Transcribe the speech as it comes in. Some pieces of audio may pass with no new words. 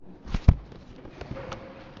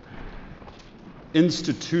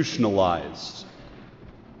Institutionalized.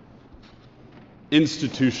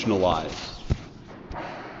 Institutionalized. I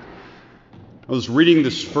was reading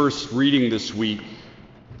this first reading this week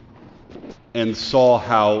and saw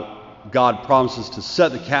how God promises to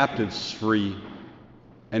set the captives free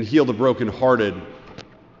and heal the brokenhearted.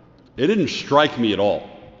 It didn't strike me at all.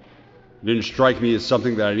 It didn't strike me as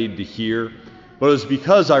something that I needed to hear, but it was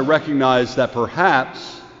because I recognized that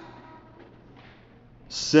perhaps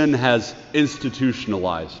sin has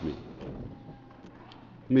institutionalized me.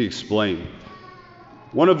 Let me explain.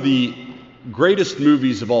 One of the greatest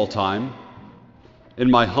movies of all time,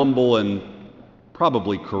 in my humble and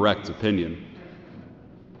probably correct opinion,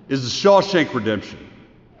 is The Shawshank Redemption.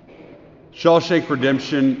 Shawshank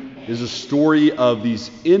Redemption is a story of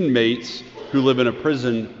these inmates who live in a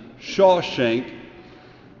prison, Shawshank,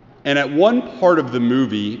 and at one part of the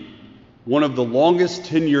movie, one of the longest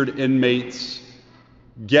tenured inmates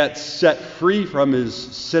gets set free from his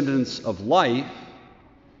sentence of life,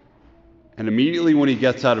 and immediately when he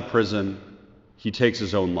gets out of prison, he takes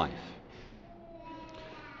his own life.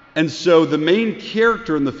 And so the main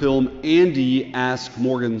character in the film, Andy, asks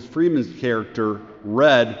Morgan Freeman's character,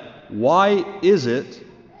 Red, why is it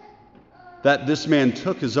that this man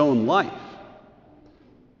took his own life?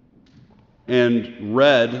 And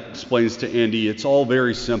Red explains to Andy, it's all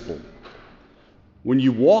very simple. When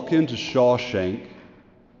you walk into Shawshank,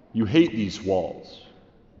 you hate these walls.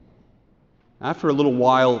 After a little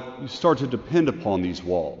while, you start to depend upon these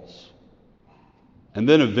walls. And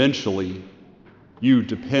then eventually, you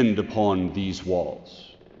depend upon these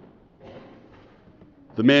walls.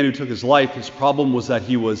 The man who took his life, his problem was that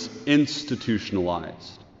he was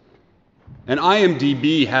institutionalized. And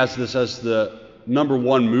IMDb has this as the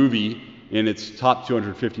 #1 movie in its top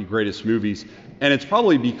 250 greatest movies, and it's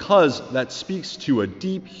probably because that speaks to a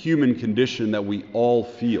deep human condition that we all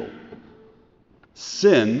feel.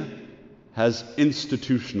 Sin has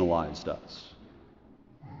institutionalized us.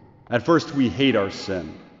 At first, we hate our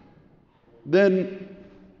sin. Then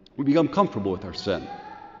we become comfortable with our sin.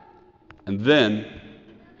 And then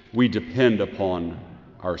we depend upon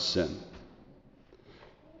our sin.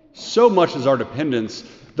 So much is our dependence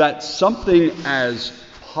that something as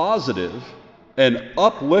positive and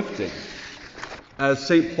uplifting as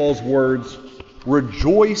St. Paul's words,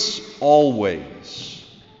 rejoice always,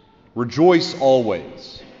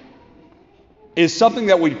 is something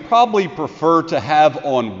that we'd probably prefer to have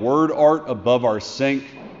on word art above our sink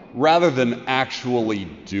rather than actually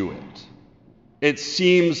do it. It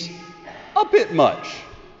seems a bit much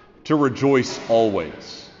to rejoice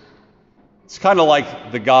always. It's kind of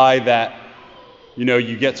like the guy that,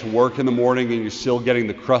 you get to work in the morning and you're still getting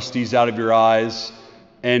the crusties out of your eyes,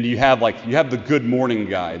 and you have the good morning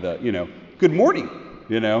guy, good morning,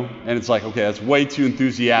 and it's like, okay, that's way too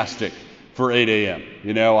enthusiastic for 8 a.m.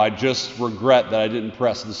 I just regret that I didn't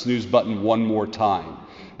press the snooze button one more time.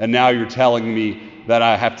 And now you're telling me that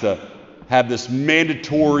I have to have this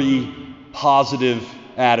mandatory positive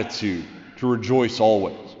attitude to rejoice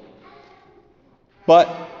always. But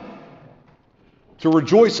to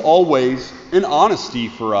rejoice always in honesty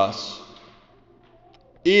for us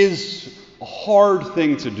is a hard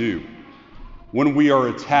thing to do when we are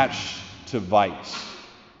attached to vice,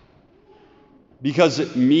 because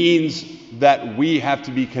it means that we have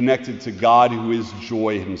to be connected to God, who is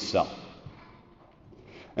joy himself.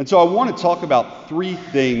 And so I want to talk about 3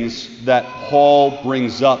 things that Paul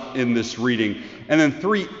brings up in this reading, and then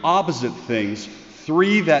 3 opposite things,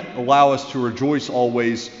 3 that allow us to rejoice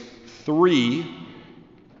always, 3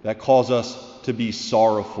 that cause us to be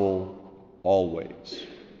sorrowful always.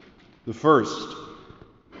 The first,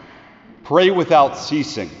 pray without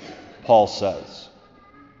ceasing, Paul says.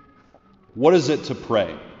 What is it to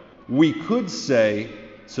pray? We could say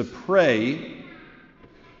to pray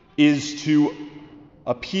is to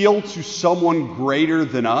appeal to someone greater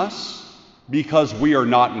than us because we are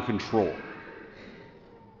not in control.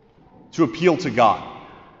 To appeal to God.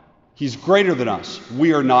 He's greater than us.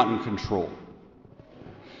 We are not in control.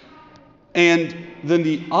 And then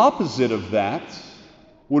the opposite of that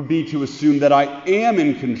would be to assume that I am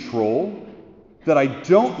in control, that I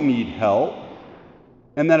don't need help,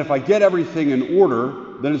 and that if I get everything in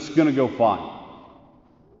order, then it's going to go fine.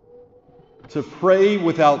 To pray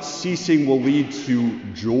without ceasing will lead to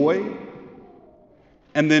joy,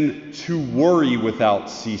 and then to worry without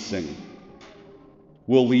ceasing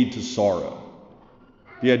will lead to sorrow.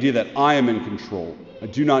 The idea that I am in control, I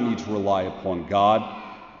do not need to rely upon God,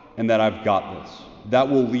 and that I've got this. That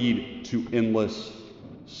will lead to endless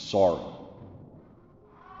sorrow.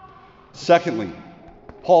 Secondly,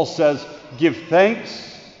 Paul says, give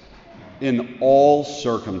thanks in all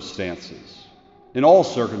circumstances. In all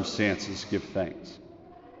circumstances, give thanks.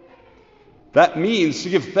 That means to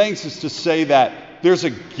give thanks is to say that there's a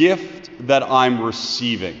gift that I'm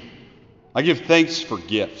receiving. I give thanks for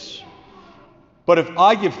gifts. But if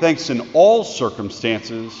I give thanks in all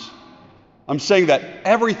circumstances, I'm saying that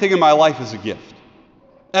everything in my life is a gift.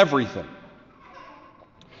 Everything.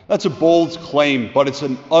 That's a bold claim, but it's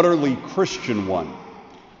an utterly Christian one.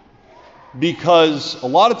 Because a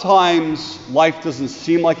lot of times life doesn't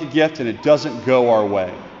seem like a gift and it doesn't go our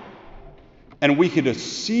way. And we can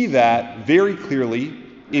see that very clearly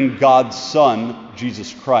in God's Son,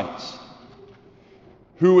 Jesus Christ,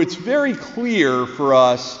 who it's very clear for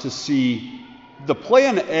us to see the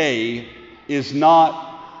plan A is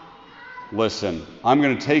not, listen, I'm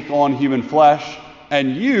going to take on human flesh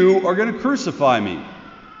and you are going to crucify me.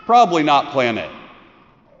 Probably not plan A.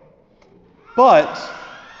 But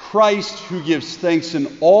Christ, who gives thanks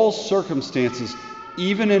in all circumstances,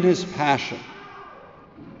 even in his passion.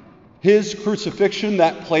 His crucifixion,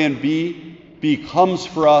 that plan B, becomes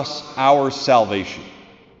for us our salvation.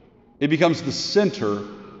 It becomes the center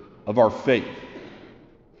of our faith.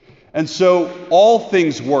 And so all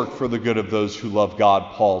things work for the good of those who love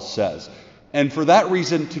God, Paul says. And for that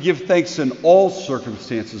reason, to give thanks in all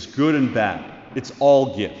circumstances, good and bad, it's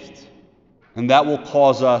all gift. And that will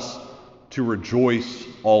cause us to rejoice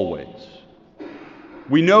always.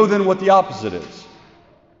 We know then what the opposite is.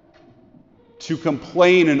 To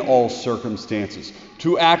complain in all circumstances,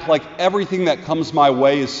 to act like everything that comes my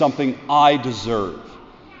way is something I deserve.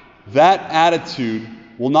 That attitude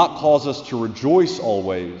will not cause us to rejoice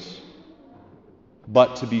always,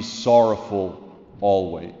 but to be sorrowful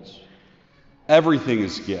always. Everything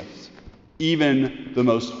is gift, even the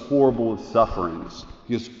most horrible of sufferings,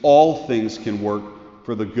 because all things can work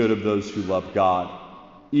for the good of those who love God,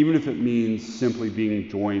 even if it means simply being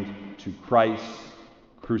joined to Christ,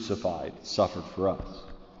 crucified, suffered for us.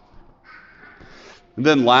 And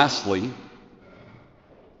then lastly,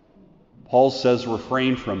 Paul says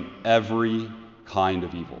refrain from every kind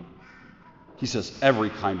of evil. He says every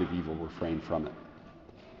kind of evil, refrain from it.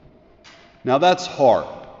 Now that's hard,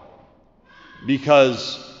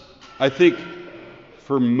 because I think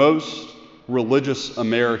for most religious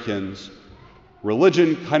Americans,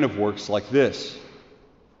 religion kind of works like this.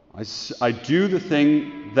 I do the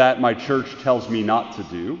thing that my church tells me not to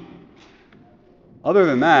do. Other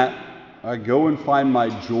than that, I go and find my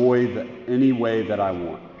joy any way that I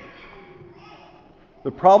want.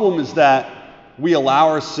 The problem is that we allow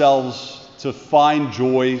ourselves to find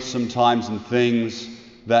joy sometimes in things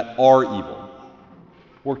that are evil.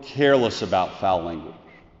 We're careless about foul language.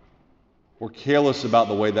 We're careless about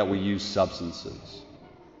the way that we use substances.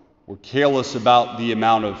 We're careless about the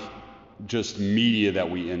amount of just media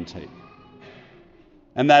that we intake.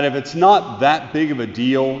 And that if it's not that big of a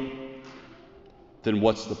deal, then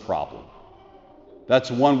what's the problem?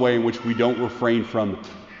 That's one way in which we don't refrain from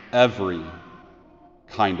every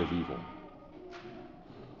kind of evil.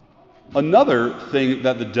 Another thing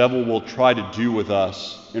that the devil will try to do with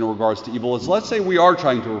us in regards to evil is, let's say we are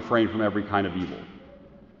trying to refrain from every kind of evil,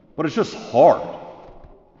 but it's just hard.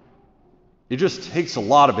 It just takes a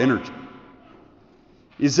lot of energy.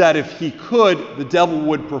 Is that if he could, the devil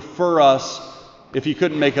would prefer us, if he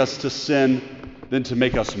couldn't make us to sin, than to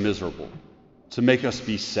make us miserable, to make us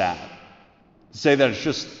be sad. To say that it's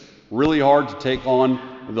just really hard to take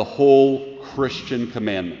on the whole Christian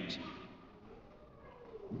commandment.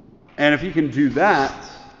 And if he can do that,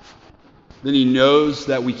 then he knows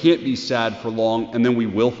that we can't be sad for long, and then we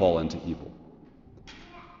will fall into evil.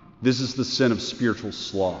 This is the sin of spiritual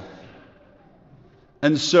sloth.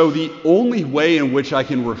 And so the only way in which I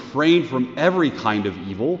can refrain from every kind of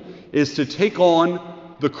evil is to take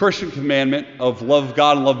on the Christian commandment of love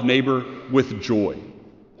God and love neighbor with joy.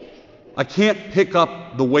 I can't pick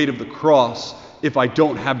up the weight of the cross if I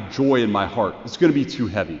don't have joy in my heart. It's going to be too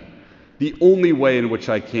heavy. The only way in which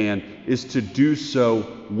I can is to do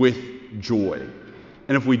so with joy.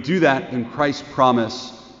 And if we do that, then Christ's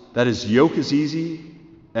promise that his yoke is easy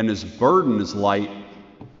and his burden is light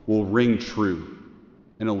will ring true.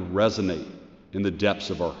 And it'll resonate in the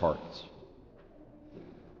depths of our hearts.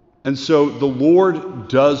 And so the Lord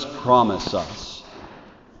does promise us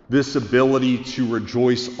this ability to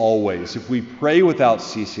rejoice always. If we pray without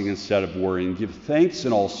ceasing instead of worrying, give thanks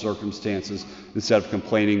in all circumstances instead of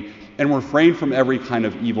complaining, and refrain from every kind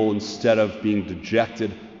of evil instead of being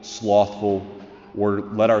dejected, slothful, or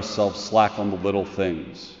let ourselves slack on the little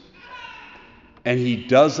things. And he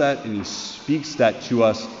does that and he speaks that to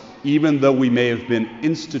us even though we may have been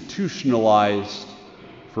institutionalized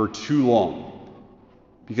for too long,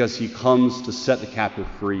 because he comes to set the captive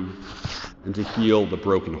free and to heal the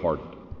brokenhearted.